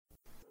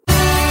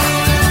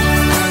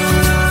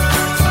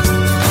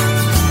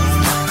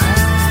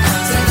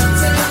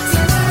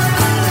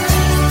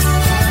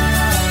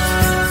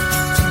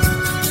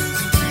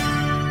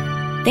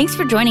Thanks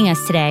for joining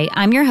us today.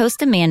 I'm your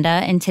host, Amanda,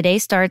 and today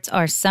starts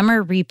our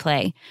summer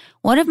replay.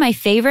 One of my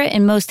favorite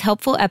and most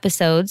helpful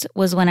episodes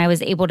was when I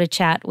was able to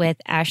chat with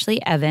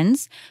Ashley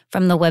Evans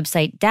from the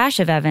website Dash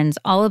of Evans,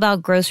 all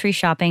about grocery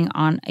shopping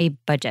on a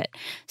budget.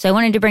 So I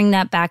wanted to bring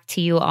that back to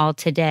you all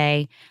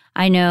today.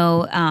 I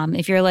know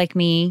if you're like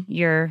me,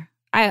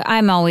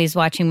 I'm always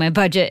watching my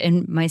budget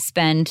and my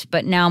spend,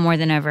 but now more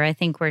than ever, I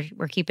think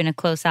we're keeping a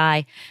close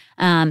eye.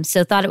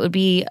 So thought it would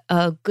be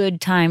a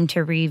good time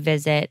to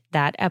revisit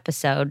that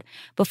episode.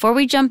 Before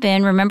we jump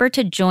in, remember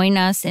to join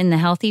us in the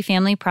Healthy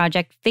Family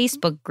Project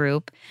Facebook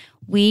group.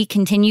 We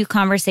continue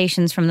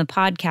conversations from the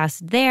podcast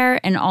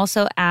there and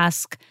also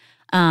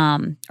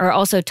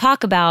also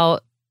talk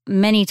about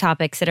many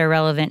topics that are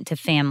relevant to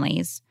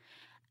families.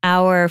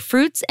 Our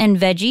fruits and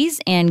veggies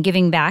and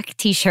giving back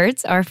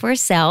t-shirts are for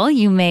sale.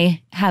 You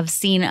may have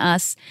seen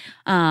us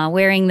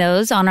wearing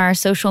those on our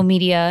social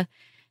media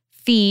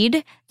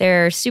feed.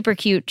 They're super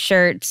cute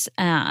shirts,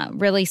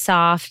 really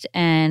soft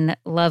and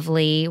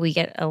lovely. We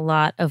get a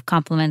lot of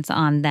compliments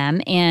on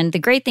them. And the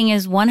great thing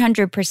is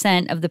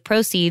 100% of the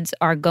proceeds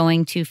are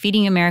going to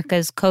Feeding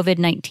America's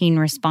COVID-19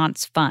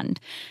 Response Fund.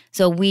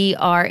 So we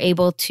are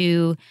able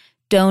to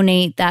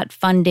donate that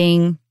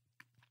funding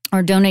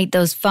or donate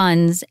those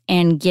funds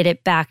and get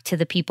it back to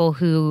the people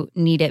who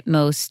need it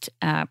most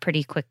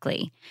pretty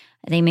quickly.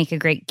 They make a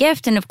great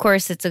gift. And of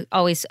course, it's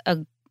always a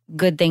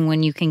good thing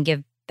when you can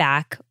give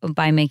back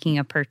by making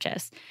a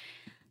purchase.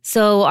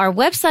 So our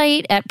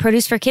website at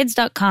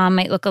produceforkids.com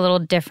might look a little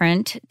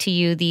different to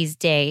you these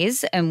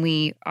days, and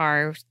we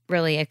are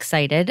really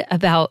excited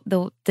about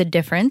the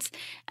difference.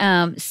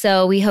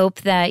 So we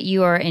hope that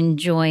you are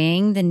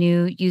enjoying the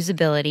new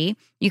usability.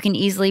 You can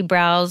easily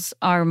browse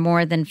our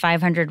more than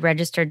 500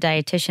 registered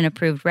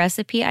dietitian-approved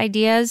recipe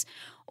ideas,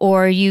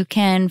 or you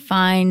can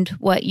find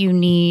what you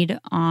need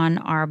on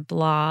our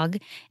blog.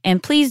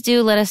 And please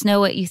do let us know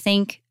what you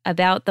think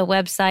about the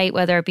website,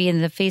 whether it be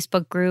in the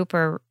Facebook group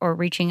or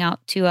reaching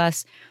out to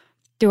us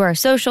through our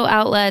social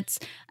outlets.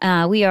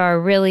 We are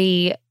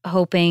really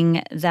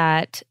hoping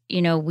that,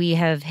 we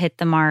have hit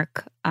the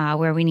mark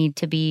where we need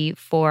to be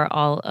for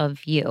all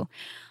of you.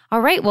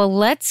 All right, well,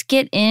 let's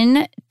get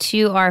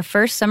into our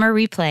first summer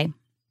replay.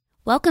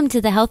 Welcome to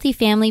the Healthy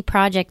Family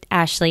Project,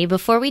 Ashley.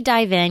 Before we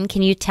dive in,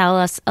 can you tell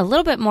us a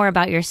little bit more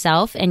about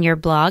yourself and your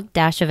blog,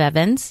 Dash of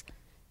Evans?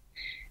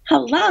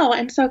 Hello,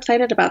 I'm so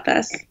excited about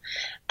this.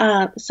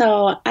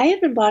 So I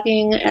have been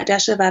blogging at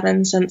Dash of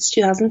Evans since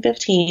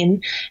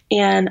 2015,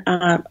 and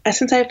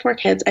since I have 4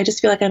 kids, I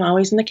just feel like I'm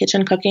always in the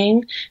kitchen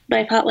cooking, but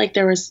I felt like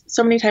there was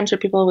so many times where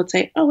people would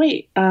say, oh,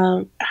 wait,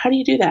 how do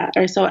you do that?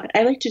 Or so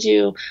I like to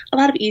do a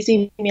lot of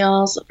easy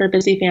meals for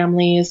busy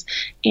families,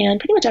 and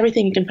pretty much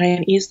everything you can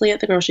find easily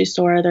at the grocery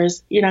store.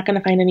 You're not going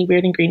to find any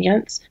weird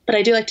ingredients, but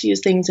I do like to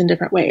use things in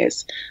different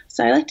ways.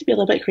 So I like to be a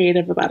little bit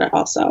creative about it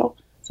also.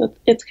 So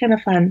it's kind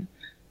of fun.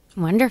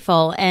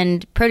 Wonderful.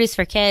 And Produce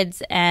for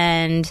Kids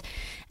and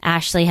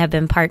Ashley have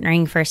been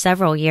partnering for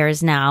several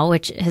years now,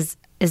 which has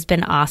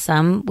been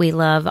awesome. We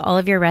love all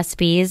of your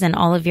recipes and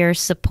all of your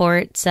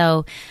support.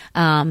 So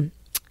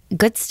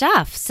good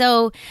stuff.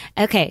 So,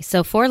 okay.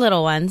 So 4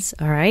 little ones.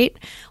 All right.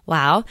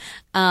 Wow.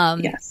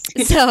 Yes.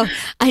 So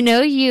I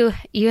know you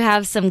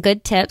have some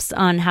good tips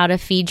on how to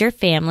feed your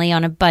family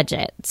on a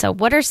budget. So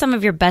what are some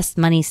of your best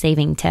money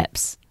saving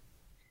tips?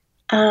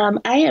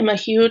 I am I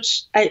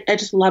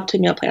just love to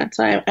meal plan.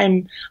 So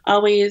I'm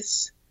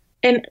always,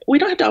 and we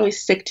don't have to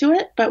always stick to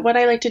it, but what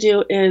I like to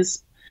do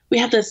is we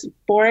have this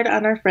board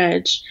on our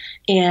fridge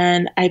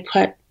and I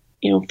put,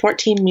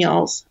 14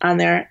 meals on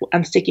there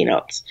on sticky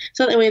notes.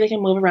 So that way they can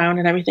move around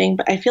and everything.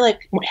 But I feel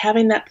like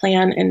having that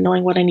plan and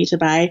knowing what I need to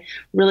buy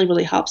really,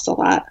 really helps a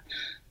lot.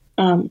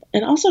 And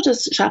also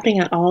just shopping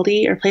at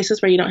Aldi or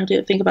places where you don't have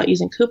to think about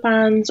using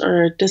coupons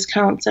or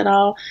discounts at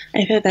all.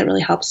 I feel like that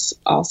really helps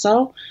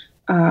also.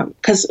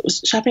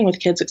 Because shopping with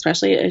kids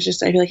especially is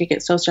just, I feel like I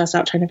get so stressed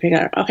out trying to figure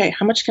out, okay,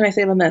 how much can I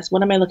save on this?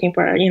 What am I looking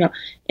for? And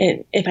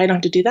if I don't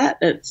have to do that,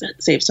 it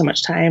saves so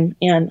much time.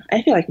 And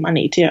I feel like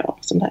money too,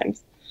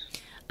 sometimes.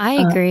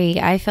 I agree.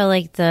 I feel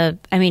like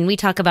we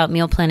talk about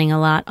meal planning a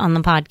lot on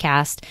the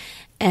podcast,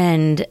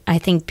 and I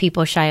think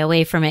people shy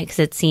away from it because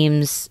it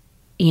seems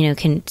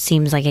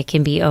like it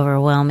can be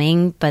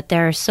overwhelming, but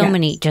there are so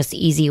many just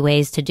easy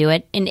ways to do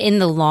it. And in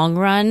the long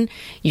run,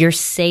 you're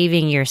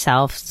saving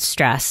yourself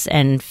stress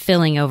and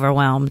feeling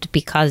overwhelmed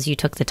because you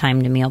took the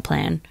time to meal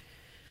plan.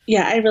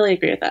 Yeah, I really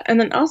agree with that. And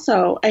then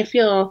also, I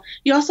feel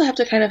you also have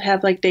to kind of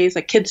have like days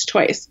like kids'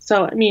 choice.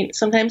 So,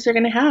 sometimes you're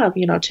going to have,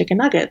 chicken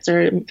nuggets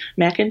or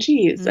mac and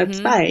cheese. Mm-hmm. That's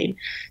fine.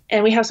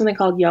 And we have something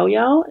called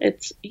Yo-Yo.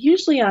 It's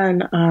usually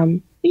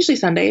on, usually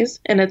Sundays,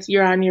 and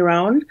you're on your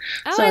own.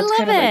 Oh, so I it's love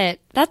kind of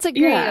it. That's a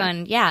great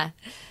one. Yeah.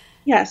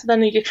 Yeah, so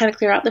then you can kind of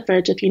clear out the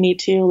fridge if you need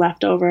to,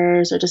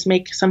 leftovers, or just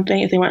make something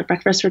if they want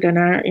breakfast for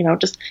dinner,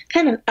 just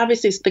kind of,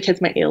 obviously the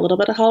kids might need a little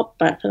bit of help,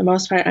 but for the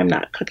most part, I'm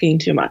not cooking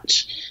too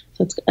much.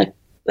 So it's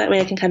that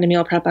way I can kind of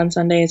meal prep on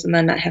Sundays and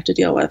then not have to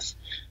deal with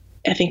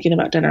thinking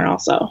about dinner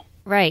also.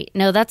 Right.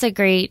 No, that's a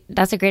great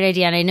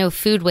idea. And I know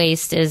food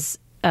waste is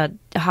a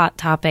hot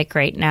topic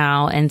right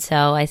now. And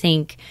so I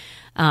think,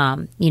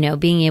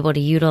 being able to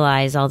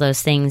utilize all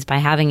those things by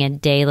having a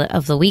day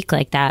of the week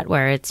like that,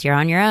 where you're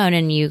on your own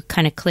and you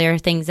kind of clear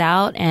things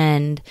out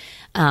and,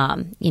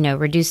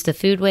 reduce the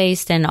food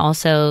waste and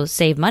also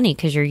save money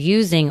because you're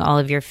using all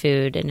of your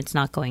food and it's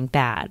not going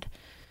bad.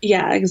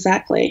 Yeah,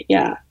 exactly.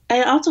 Yeah.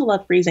 I also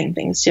love freezing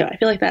things too. I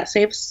feel like that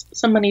saves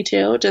some money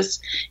too.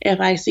 Just if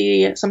I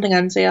see something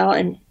on sale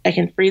and I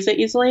can freeze it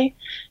easily.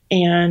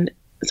 And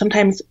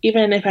sometimes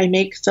even if I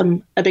make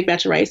a big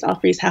batch of rice, I'll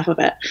freeze half of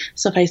it.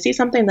 So if I see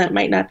something that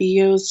might not be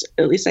used,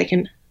 at least I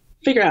can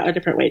figure out a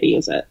different way to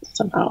use it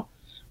somehow,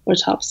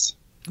 which helps.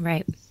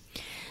 Right.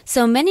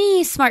 So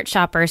many smart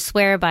shoppers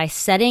swear by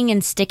setting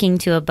and sticking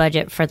to a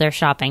budget for their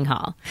shopping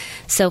haul.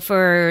 So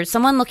for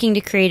someone looking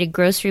to create a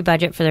grocery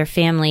budget for their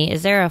family,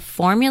 is there a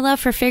formula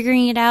for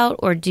figuring it out,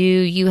 or do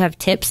you have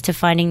tips to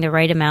finding the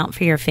right amount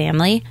for your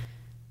family?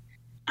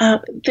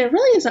 There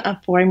really isn't a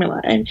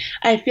formula. And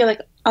I feel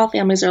like all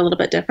families are a little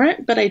bit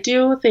different, but I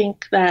do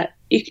think that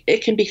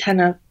it can be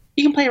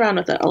you can play around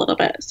with it a little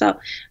bit. So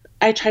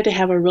I tried to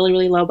have a really,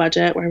 really low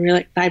budget where we were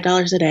like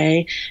 $5 a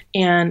day,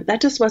 and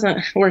that just wasn't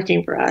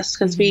working for us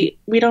because we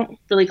don't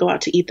really go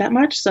out to eat that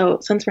much. So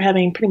since we're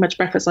having pretty much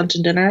breakfast, lunch,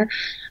 and dinner,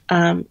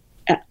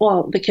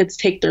 the kids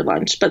take their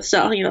lunch, but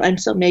still, I'm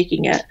still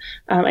making it.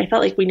 I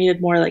felt like we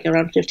needed more, like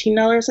around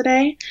 $15 a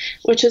day,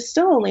 which is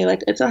still only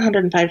it's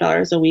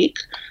 $105 a week.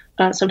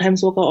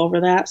 Sometimes we'll go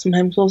over that.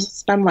 Sometimes we'll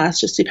spend less,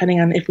 just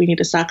depending on if we need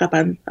to stock up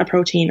on a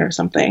protein or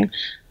something.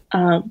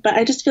 But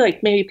I just feel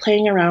like maybe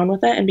playing around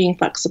with it and being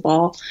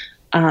flexible,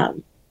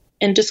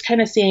 and just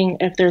kind of seeing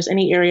if there's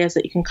any areas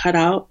that you can cut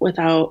out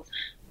without,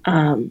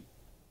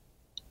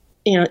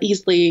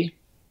 easily,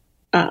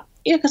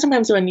 because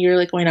sometimes when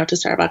you're going out to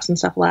Starbucks and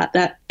stuff a lot,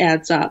 that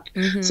adds up.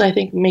 Mm-hmm. So I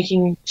think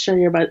making sure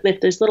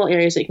if there's little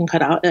areas that you can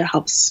cut out, it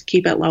helps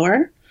keep it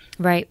lower.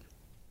 Right.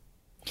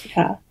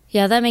 Yeah.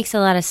 Yeah, that makes a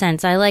lot of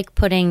sense. I like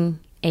putting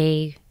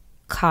a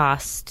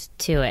cost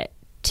to it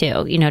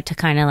too, to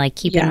kind of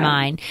keep in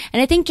mind.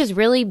 And I think just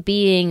really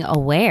being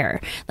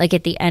aware,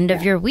 at the end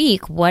of your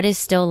week, what is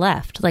still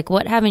left?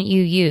 What haven't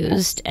you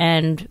used,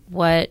 and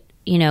what,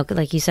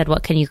 like you said,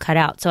 what can you cut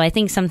out? So I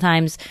think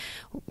sometimes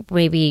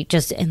maybe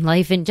just in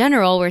life in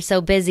general, we're so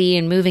busy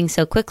and moving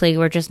so quickly,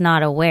 we're just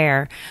not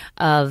aware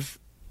of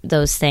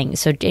those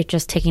things. So it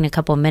just taking a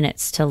couple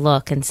minutes to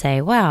look and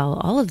say, wow,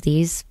 all of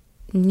these,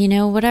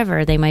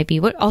 whatever they might be,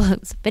 all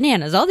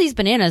these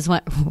bananas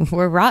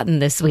were rotten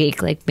this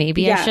week.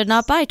 Maybe I should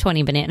not buy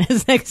 20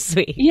 bananas next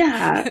week.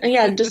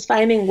 Yeah. Just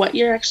finding what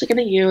you're actually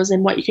going to use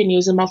and what you can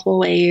use in multiple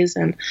ways.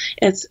 And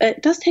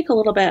it does take a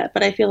little bit,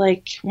 but I feel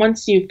like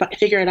once you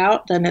figure it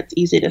out, then it's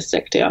easy to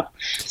stick to.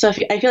 So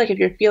I feel like if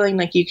you're feeling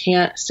like you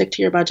can't stick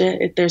to your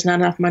budget, if there's not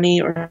enough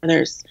money, or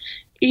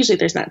usually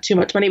there's not too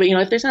much money, but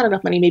if there's not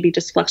enough money, maybe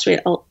just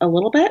fluctuate a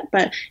little bit,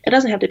 but it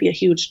doesn't have to be a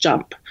huge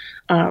jump.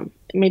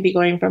 Maybe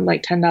going from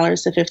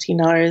 $10 to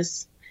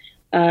 $15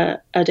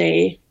 a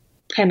day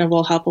kind of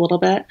will help a little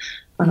bit.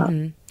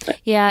 And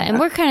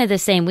we're kind of the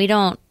same. We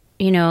don't,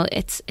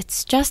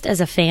 it's just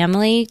as a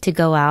family to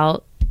go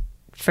out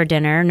for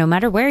dinner, no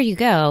matter where you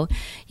go,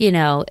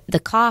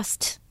 the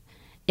cost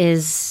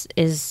is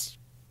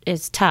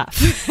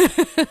tough.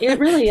 It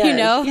really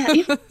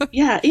is.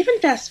 Even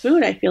fast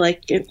food, I feel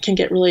like it can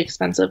get really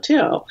expensive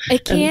too.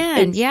 It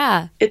can,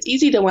 It's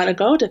easy to want to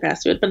go to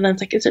fast food, but then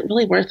it's is it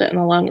really worth it in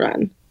the long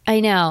run? I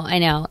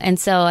know. And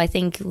so I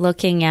think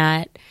looking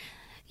at,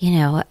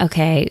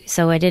 okay,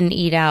 so I didn't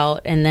eat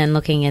out, and then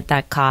looking at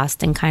that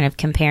cost and kind of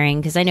comparing,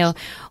 because I know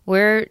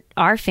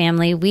our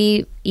family,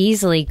 we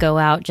easily go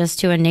out just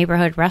to a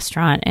neighborhood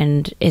restaurant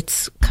and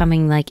it's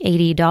coming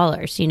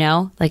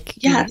 $80,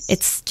 Yes.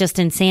 It's just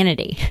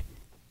insanity.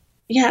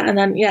 Yeah. And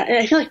then,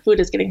 I feel like food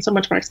is getting so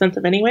much more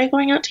expensive anyway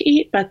going out to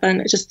eat, but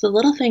then it's just the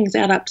little things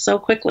add up so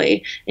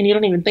quickly and you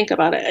don't even think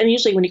about it. And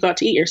usually when you go out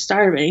to eat, you're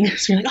starving.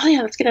 So you're like, oh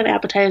yeah, let's get an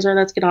appetizer.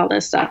 Let's get all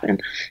this stuff. And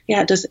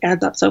it just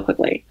adds up so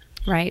quickly.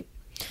 Right.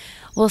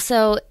 Well,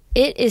 so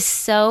it is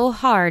so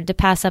hard to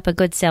pass up a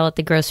good sale at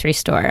the grocery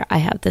store. I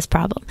have this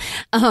problem,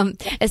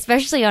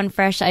 especially on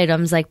fresh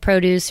items like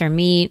produce or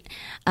meat.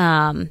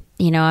 I'm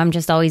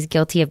just always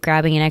guilty of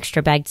grabbing an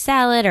extra bagged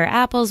salad or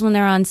apples when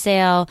they're on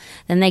sale.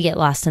 Then they get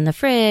lost in the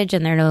fridge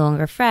and they're no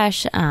longer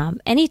fresh.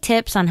 Any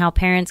tips on how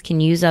parents can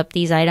use up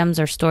these items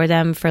or store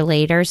them for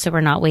later so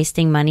we're not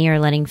wasting money or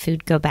letting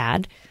food go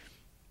bad?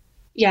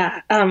 Yeah,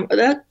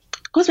 that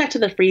goes back to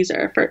the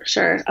freezer for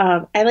sure.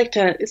 I like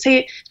to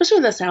say, especially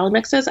with the salad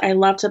mixes, I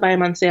love to buy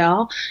them on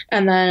sale.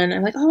 And then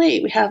I'm like, oh,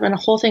 wait, we have a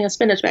whole thing of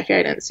spinach back here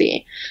I didn't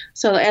see.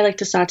 So I like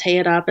to saute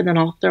it up and then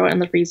I'll throw it in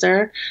the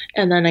freezer.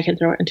 And then I can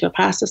throw it into a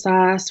pasta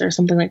sauce or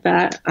something like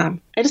that. I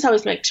just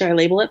always make sure I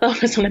label it, though,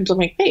 because sometimes I'm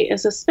like, hey,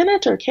 is this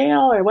spinach or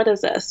kale or what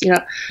is this?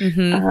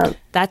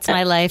 That's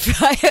my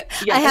life.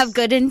 I have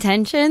good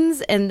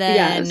intentions. And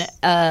then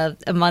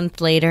a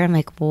month later, I'm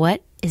like,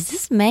 what? Is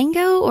this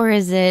mango or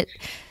is it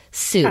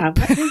soup.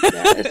 What is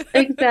this?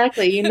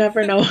 Exactly. You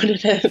never know what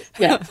it is.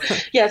 Yeah.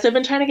 Yeah. So I've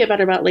been trying to get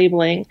better about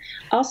labeling.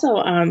 Also,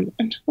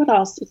 what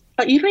else?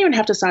 You don't even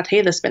have to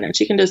saute the spinach.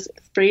 You can just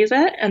freeze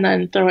it and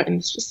then throw it in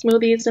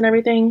smoothies and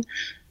everything.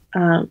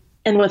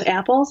 And with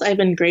apples, I've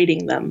been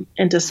grating them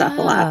into stuff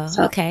a lot.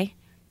 So, okay.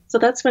 So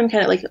that's been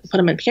kind of like put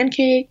them in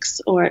pancakes,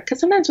 or because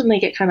sometimes when they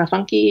get kind of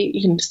funky,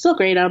 you can still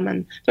grate them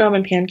and throw them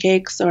in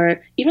pancakes, or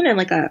even in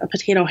like a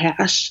potato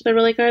hash. They're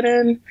really good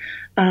in.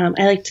 I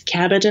liked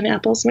cabbage and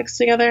apples mixed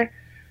together.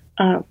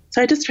 So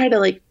I just try to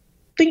like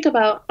think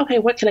about, okay,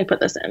 what can I put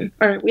this in?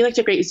 Or we like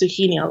to grate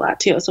zucchini a lot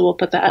too, so we'll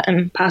put that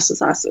in pasta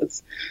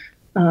sauces.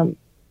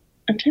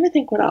 I'm trying to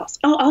think what else.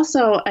 Oh,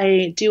 also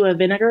I do a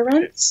vinegar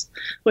rinse,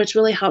 which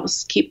really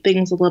helps keep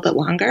things a little bit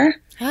longer.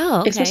 Oh,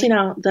 okay. Especially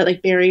now that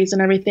like berries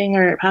and everything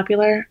are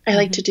popular. I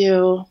like to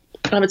do,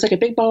 it's like a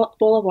big bowl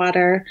of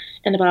water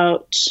and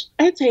about,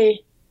 I'd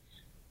say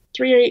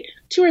 2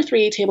 or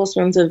 3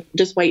 tablespoons of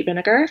just white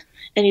vinegar.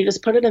 And you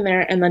just put it in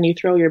there and then you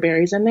throw your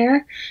berries in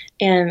there.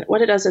 And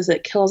what it does is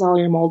it kills all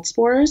your mold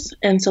spores.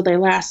 And so they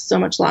last so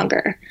much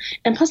longer.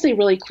 And plus they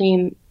really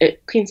cleans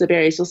the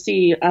berries. You'll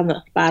see on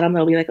the bottom,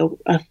 there'll be like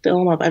a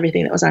film of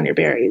everything that was on your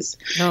berries.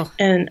 Oh.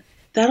 And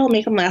that'll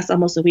make them last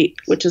almost a week,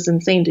 which is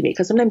insane to me.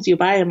 Because sometimes you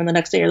buy them and the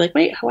next day you're like,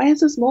 wait, why is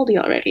this moldy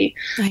already?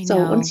 So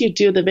once you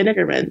do the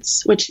vinegar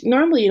rinse, which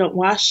normally you don't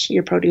wash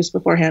your produce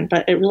beforehand,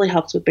 but it really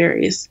helps with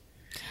berries.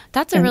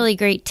 That's a really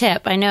great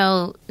tip. I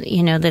know,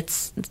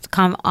 that's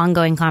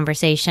ongoing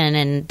conversation,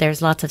 and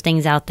there's lots of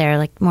things out there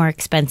like more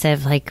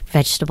expensive, like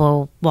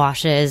vegetable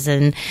washes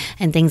and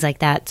things like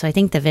that. So I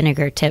think the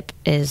vinegar tip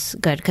is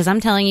good because I'm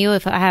telling you,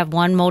 if I have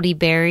one moldy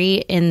berry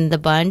in the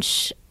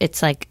bunch,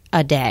 it's like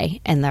a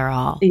day, and they're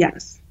all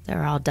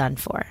done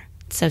for.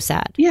 It's so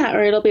sad. Yeah,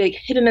 or it'll be like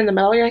hidden in the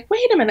middle. You're like,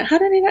 wait a minute, how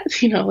did I not?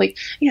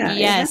 Yes.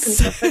 It happens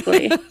so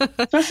quickly,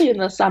 especially in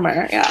the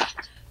summer. Yeah.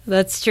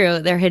 That's true.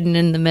 They're hidden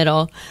in the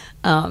middle.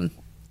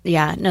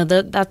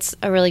 That's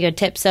a really good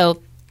tip.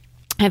 So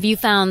have you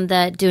found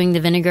that doing the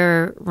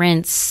vinegar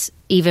rinse,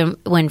 even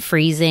when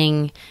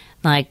freezing,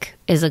 like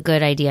is a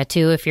good idea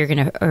too? If you're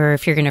going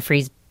to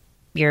freeze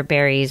your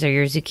berries or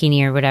your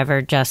zucchini or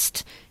whatever,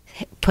 just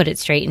put it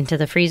straight into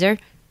the freezer.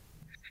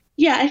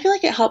 Yeah, I feel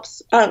like it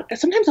helps.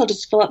 Sometimes I'll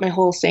just fill up my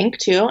whole sink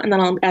too, and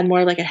then I'll add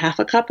more like a half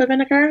a cup of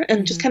vinegar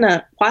and just kind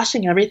of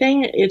washing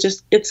everything.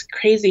 It's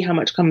crazy how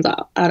much comes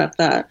out of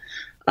the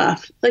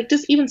like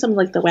just even some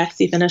like the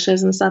waxy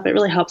finishes and stuff. It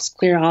really helps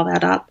clear all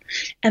that up.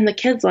 And the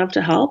kids love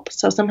to help.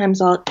 So sometimes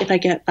if I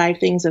get 5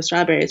 things of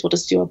strawberries, we'll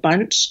just do a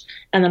bunch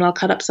and then I'll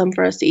cut up some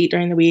for us to eat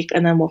during the week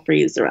and then we'll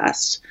freeze the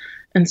rest.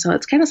 And so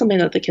it's kind of something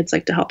that the kids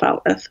like to help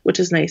out with, which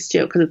is nice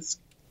too, because it's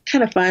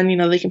kind of fun.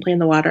 They can play in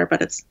the water,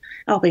 but it's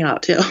helping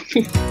out too.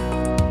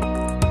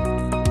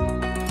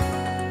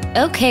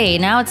 Okay,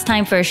 now it's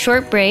time for a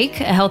short break,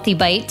 a healthy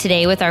bite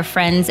today with our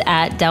friends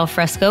at Del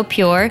Fresco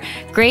Pure.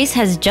 Grace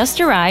has just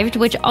arrived,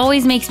 which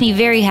always makes me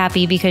very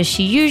happy because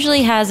she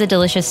usually has a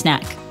delicious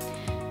snack.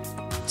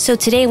 So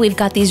today we've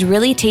got these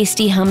really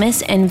tasty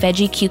hummus and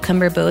veggie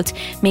cucumber boats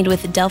made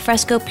with Del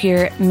Fresco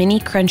Pure Mini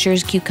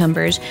Crunchers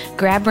cucumbers,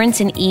 grab, rinse,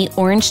 and eat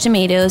orange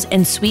tomatoes,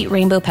 and sweet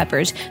rainbow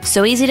peppers.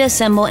 So easy to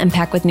assemble and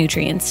pack with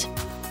nutrients.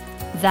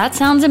 That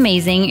sounds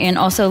amazing and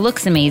also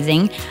looks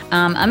amazing.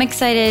 I'm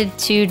excited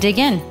to dig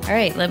in. All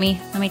right, let me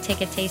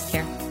take a taste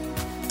here.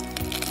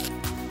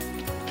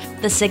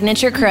 The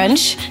signature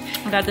crunch.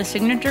 I got the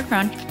signature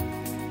crunch.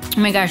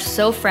 Oh my gosh,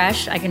 so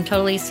fresh. I can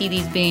totally see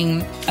these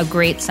being a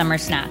great summer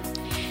snack.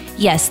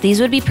 Yes, these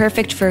would be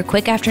perfect for a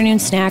quick afternoon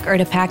snack or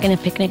to pack in a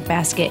picnic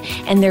basket,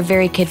 and they're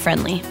very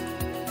kid-friendly.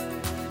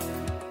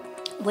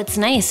 What's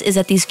nice is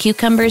that these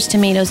cucumbers,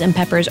 tomatoes, and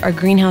peppers are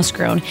greenhouse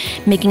grown,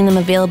 making them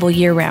available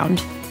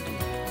year-round.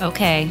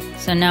 Okay,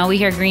 so now we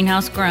hear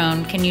greenhouse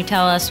grown. Can you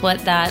tell us what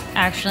that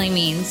actually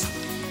means?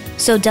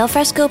 So Del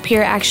Fresco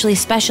Pure actually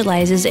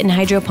specializes in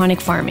hydroponic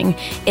farming.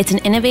 It's an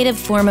innovative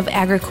form of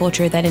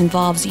agriculture that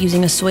involves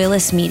using a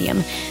soilless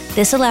medium.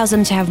 This allows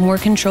them to have more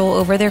control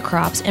over their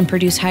crops and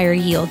produce higher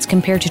yields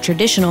compared to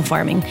traditional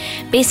farming.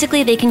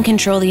 Basically, they can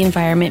control the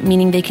environment,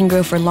 meaning they can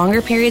grow for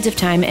longer periods of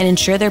time and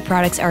ensure their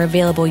products are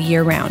available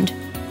year-round.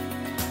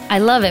 I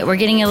love it. We're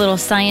getting a little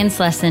science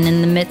lesson in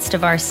the midst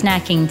of our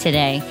snacking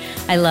today.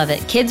 I love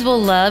it. Kids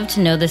will love to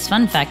know this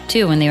fun fact,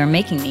 too, when they were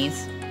making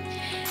these.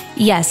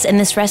 Yes, and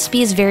this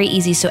recipe is very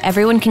easy, so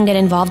everyone can get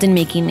involved in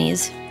making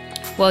these.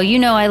 Well,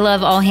 I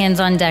love all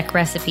hands-on-deck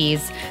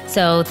recipes,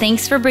 so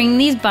thanks for bringing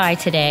these by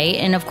today.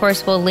 And, of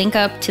course, we'll link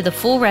up to the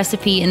full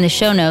recipe in the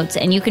show notes,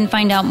 and you can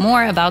find out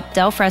more about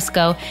Del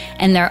Fresco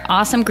and their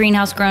awesome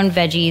greenhouse-grown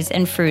veggies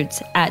and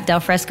fruits at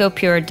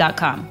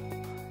delfrescopure.com.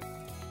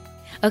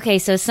 Okay,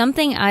 so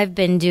something I've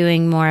been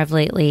doing more of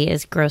lately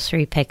is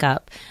grocery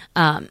pickup.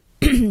 I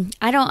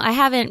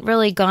haven't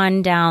really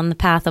gone down the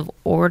path of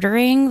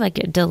ordering, like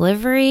a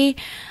delivery,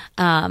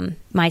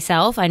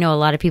 myself. I know a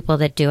lot of people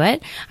that do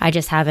it. I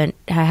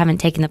haven't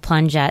taken the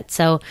plunge yet.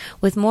 So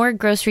with more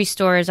grocery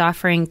stores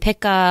offering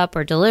pickup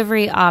or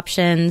delivery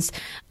options,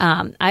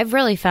 I've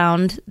really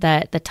found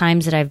that the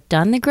times that I've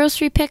done the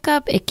grocery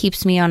pickup, it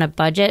keeps me on a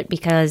budget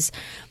because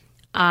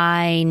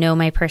I know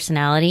my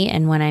personality,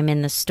 and when I'm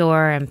in the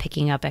store, I'm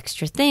picking up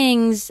extra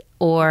things,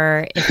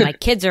 or if my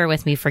kids are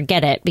with me,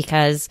 forget it,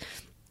 because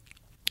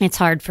it's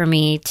hard for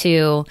me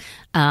to,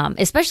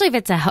 especially if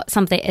it's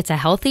it's a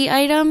healthy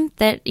item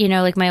that,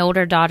 like my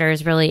older daughter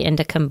is really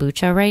into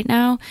kombucha right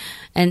now.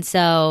 And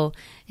so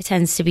it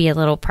tends to be a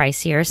little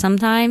pricier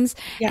sometimes.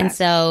 Yes. And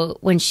so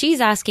when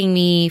she's asking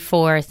me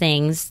for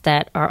things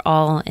that are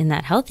all in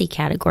that healthy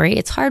category,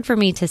 it's hard for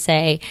me to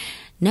say,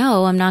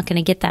 no, I'm not going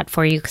to get that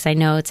for you because I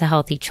know it's a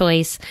healthy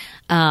choice.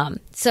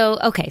 So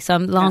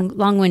I'm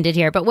long-winded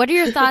here. But what are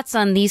your thoughts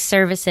on these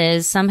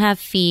services? Some have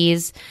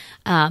fees,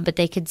 but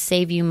they could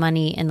save you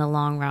money in the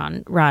long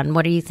run.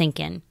 What are you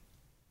thinking?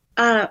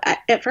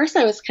 At first,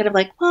 I was kind of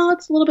like, well,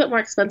 it's a little bit more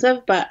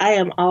expensive, but I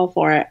am all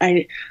for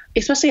it.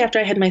 Especially after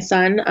I had my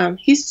son.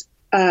 He's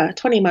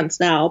 20 months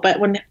now, but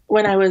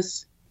when I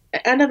was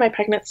end of my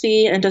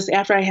pregnancy and just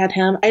after I had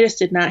him, I just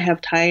did not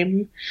have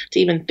time to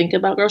even think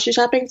about grocery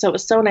shopping. So it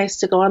was so nice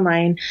to go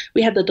online.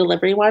 We had the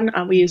delivery one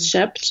we used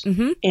Shipt,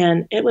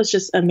 and it was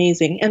just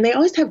amazing. And they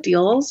always have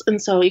deals,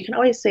 and so you can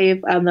always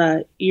save on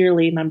the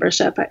yearly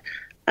membership.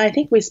 I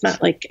think we spent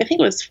I think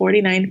it was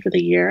 $49 for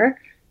the year,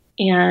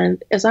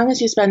 and as long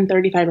as you spend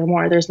 $35 or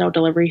more, there's no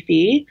delivery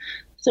fee.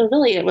 So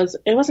really, it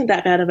wasn't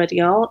that bad of a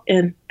deal,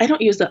 and I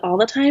don't use it all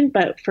the time,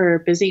 but for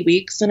busy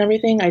weeks and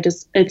everything,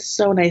 it's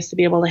so nice to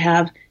be able to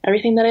have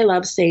everything that I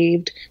love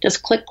saved.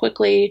 Just click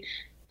quickly,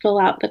 fill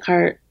up the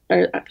cart,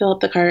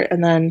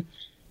 and then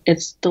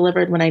it's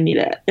delivered when I need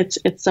it.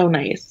 It's so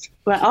nice.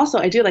 But also,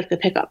 I do like the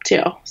pickup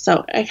too,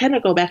 so I kind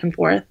of go back and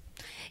forth.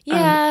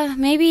 Yeah,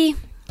 maybe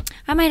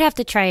I might have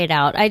to try it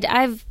out.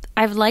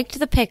 I've liked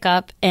the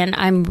pickup, and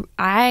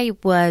I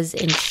was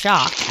in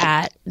shock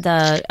at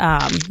the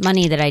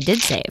money that I did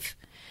save.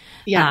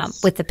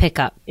 Yes. With the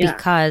pickup,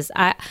 because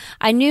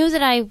I knew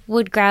that I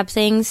would grab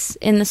things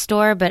in the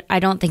store, but I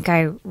don't think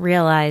I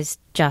realized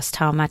just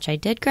how much I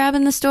did grab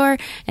in the store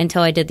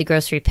until I did the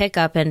grocery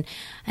pickup, and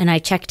I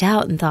checked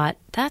out and thought,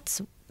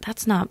 that's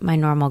not my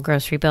normal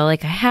grocery bill. I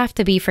have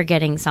to be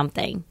forgetting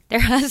something. There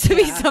has to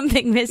be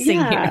something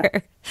missing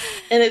here.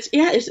 And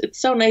it's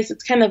so nice.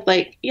 It's kind of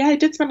I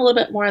did spend a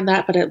little bit more on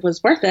that, but it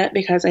was worth it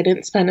because I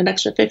didn't spend an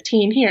extra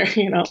 $15 here,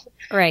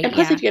 Right. And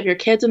plus, if you have your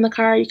kids in the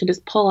car, you can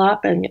just pull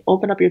up and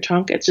open up your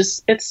trunk.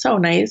 It's so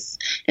nice.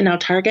 And now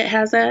Target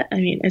has it. I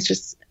mean, it's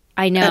just.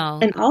 I know.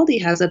 And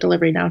Aldi has a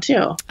delivery now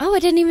too. Oh, I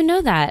didn't even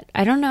know that.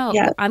 I don't know.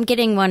 Yeah. I'm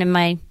getting one in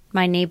my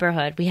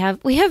neighborhood. We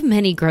have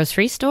many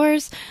grocery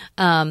stores.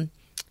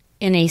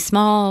 In a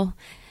small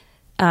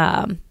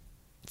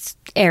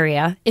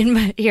area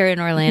here in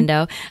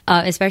Orlando,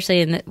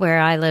 especially where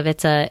I live,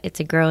 it's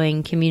a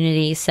growing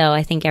community. So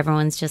I think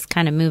everyone's just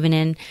kind of moving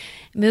in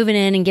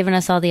and giving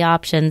us all the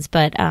options.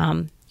 But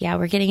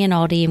we're getting an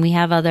Aldi, and we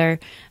have other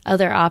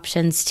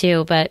options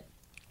too. But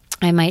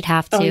I might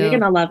have to. Oh, you're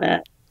gonna love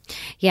it.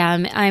 Yeah,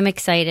 I'm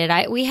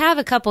excited. We have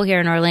a couple here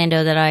in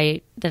Orlando that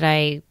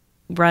I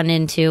run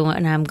into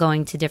when I'm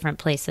going to different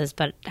places.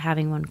 But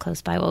having one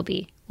close by will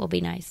be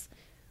nice.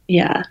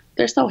 Yeah,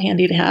 they're so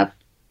handy to have.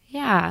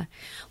 Yeah.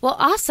 Well,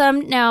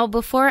 awesome. Now,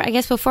 before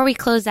we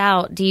close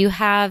out, do you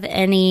have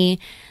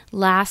any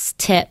last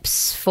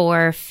tips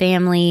for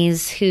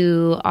families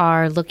who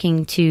are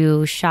looking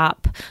to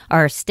shop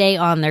or stay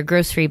on their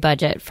grocery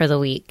budget for the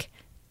week?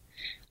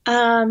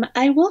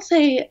 I will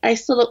say I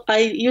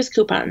use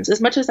coupons.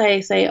 As much as I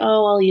say,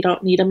 oh, well, you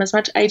don't need them as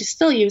much, I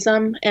still use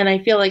them, and I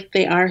feel like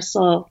they are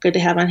still good to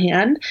have on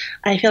hand.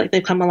 I feel like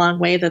they've come a long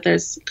way, that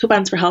there's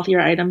coupons for healthier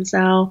items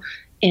now.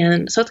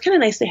 And so it's kind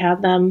of nice to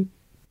have them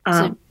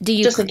so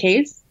just in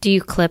case. Do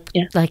you clip,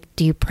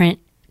 do you print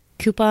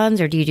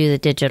coupons, or do you do the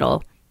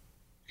digital?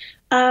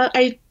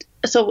 I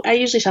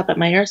usually shop at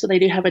Meijer, so they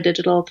do have a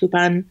digital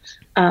coupon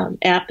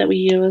app that we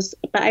use.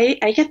 But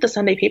I get the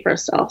Sunday paper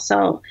still,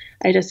 so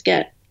I just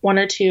get one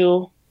or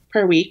two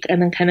per week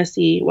and then kind of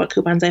see what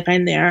coupons I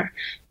find there.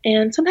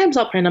 And sometimes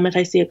I'll print them if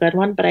I see a good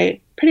one, but I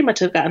pretty much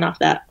have gotten off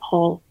that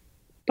whole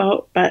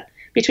boat. But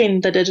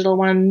between the digital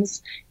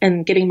ones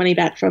and getting money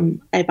back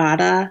from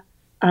Ibotta,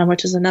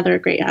 which is another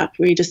great app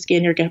where you just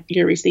scan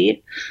your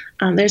receipt,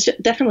 there's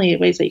definitely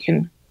ways that you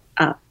can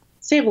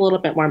save a little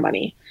bit more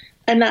money.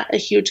 I'm not a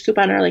huge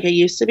couponer like I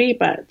used to be,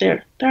 but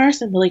there are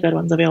some really good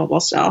ones available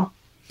still.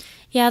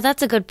 Yeah,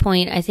 that's a good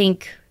point. I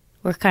think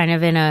we're kind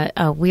of in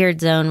a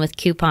weird zone with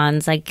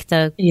coupons, like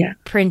the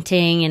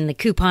printing and the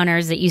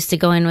couponers that used to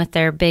go in with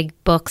their big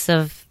books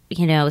of,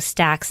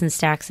 stacks and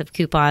stacks of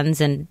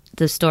coupons, and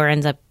the store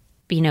ends up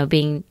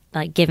being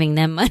like giving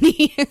them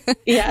money.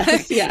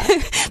 Yes, yeah.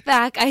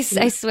 Back. I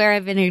swear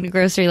I've been in a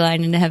grocery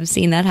line and have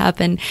seen that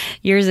happen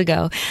years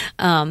ago.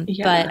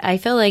 But I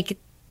feel like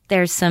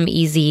there's some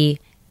easy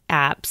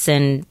apps,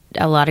 and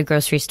a lot of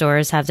grocery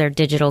stores have their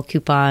digital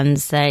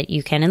coupons that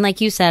you can. And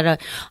like you said,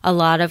 a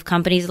lot of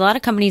companies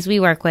we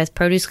work with,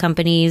 produce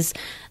companies,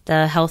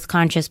 the health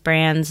conscious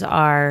brands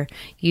are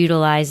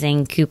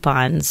utilizing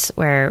coupons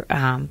where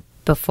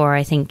before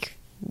I think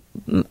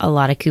a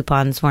lot of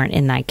coupons weren't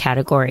in that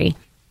category.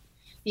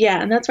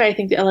 Yeah, and that's why I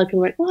think a lot of people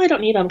are like, well, I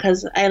don't need them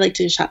because I like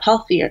to shop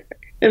healthier.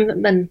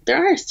 And then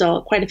there are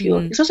still quite a few,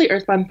 especially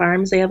Earthbound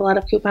Farms. They have a lot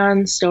of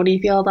coupons.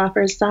 Stonyfield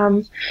offers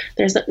some.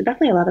 There's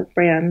definitely a lot of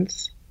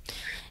brands.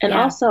 And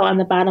also on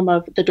the bottom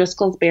of the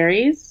Driscoll's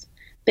Berries,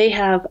 they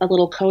have a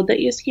little code that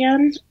you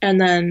scan,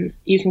 and then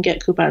you can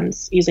get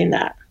coupons using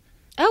that.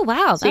 Oh,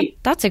 wow.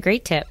 That's a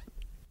great tip.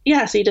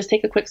 Yeah, so you just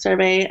take a quick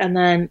survey, and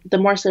then the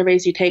more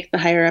surveys you take, the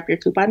higher up your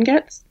coupon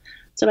gets.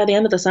 So by the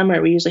end of the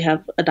summer, we usually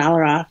have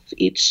 $1 off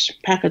each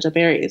package of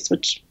berries,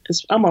 which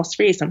is almost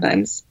free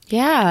sometimes.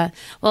 Yeah.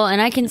 Well,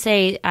 and I can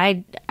say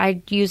I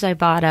use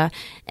Ibotta,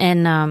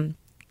 and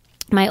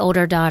my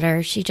older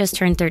daughter, she just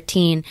turned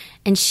 13,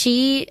 and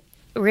she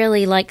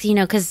really likes,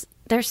 because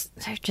they're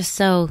just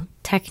so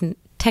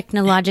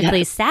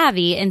technologically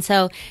savvy, and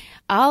so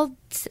I'll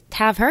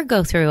have her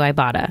go through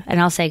Ibotta,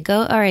 and I'll say,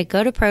 go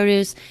to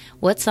produce.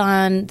 What's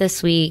on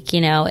this week?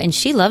 And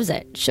she loves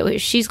it.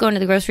 She's going to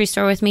the grocery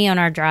store with me on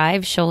our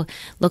drive. She'll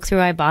look through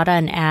Ibotta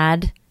and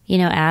add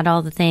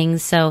all the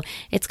things. So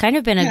it's kind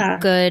of been a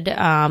good,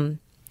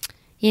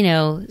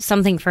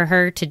 something for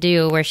her to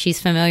do where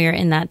she's familiar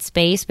in that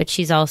space, but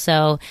she's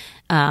also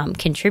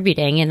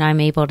contributing, and I'm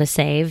able to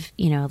save,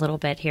 a little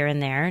bit here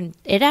and there, and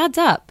it adds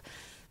up.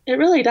 It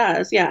really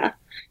does. Yeah.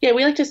 Yeah,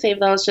 we like to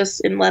save those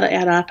just and let it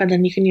add up, and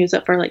then you can use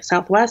it for like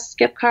Southwest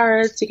gift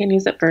cards. You can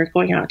use it for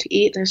going out to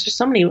eat. There's just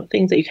so many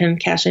things that you can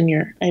cash in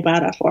your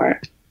Ibotta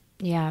for.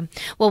 Yeah.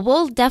 Well,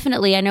 we'll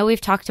definitely, I know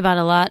we've talked about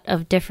a lot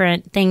of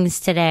different things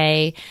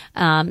today.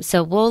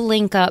 So we'll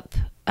link up,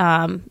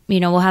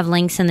 we'll have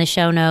links in the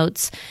show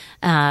notes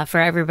for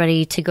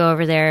everybody to go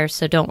over there.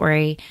 So don't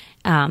worry.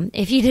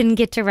 If you didn't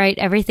get to write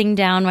everything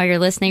down while you're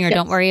listening, or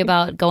don't worry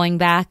about going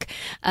back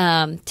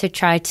to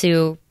try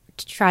to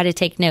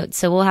take notes.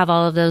 So we'll have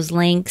all of those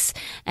links.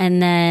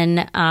 And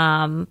then,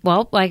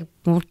 I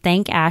will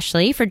thank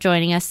Ashley for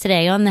joining us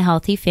today on the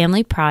Healthy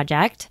Family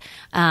Project.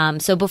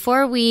 So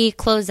before we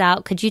close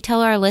out, could you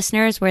tell our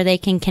listeners where they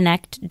can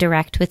connect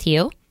direct with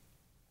you?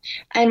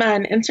 I'm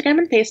on Instagram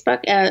and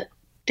Facebook at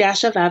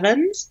Dash of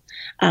Evans,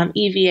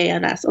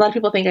 EVANS. A lot of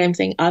people think I'm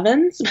saying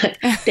ovens, but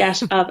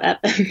Dash of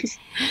Evans.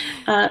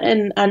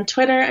 And on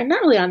Twitter, I'm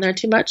not really on there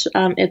too much.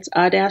 It's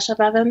a Dash of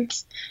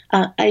Evans.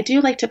 I do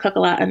like to cook a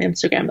lot on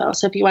Instagram, though.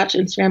 So if you watch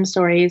Instagram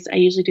stories, I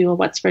usually do a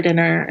what's for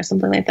dinner or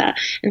something like that.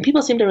 And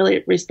people seem to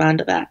really respond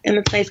to that. And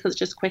it's nice because it's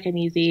just quick and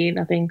easy.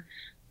 Nothing,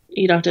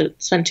 you don't have to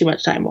spend too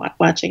much time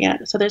watching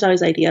it. So there's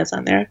always ideas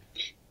on there.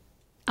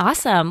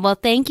 Awesome. Well,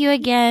 thank you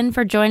again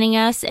for joining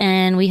us,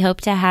 and we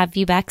hope to have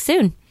you back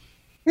soon.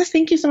 Yes,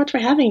 thank you so much for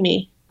having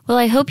me. Well,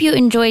 I hope you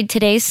enjoyed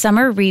today's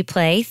summer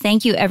replay.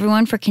 Thank you,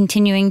 everyone, for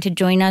continuing to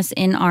join us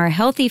in our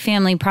Healthy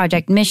Family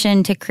Project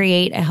mission to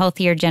create a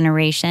healthier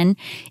generation.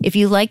 If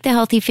you like the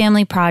Healthy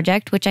Family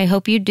Project, which I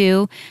hope you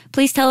do,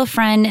 please tell a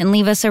friend and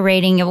leave us a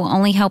rating. It will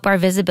only help our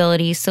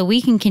visibility so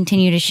we can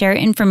continue to share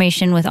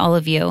information with all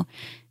of you.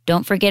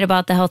 Don't forget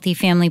about the Healthy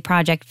Family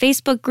Project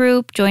Facebook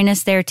group. Join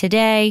us there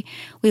today.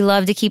 We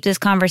love to keep this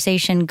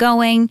conversation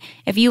going.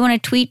 If you want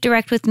to tweet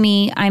direct with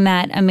me, I'm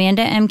at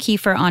Amanda M.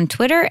 Kiefer on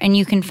Twitter, and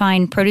you can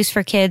find Produce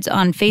for Kids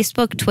on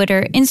Facebook,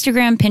 Twitter,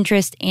 Instagram,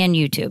 Pinterest, and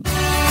YouTube.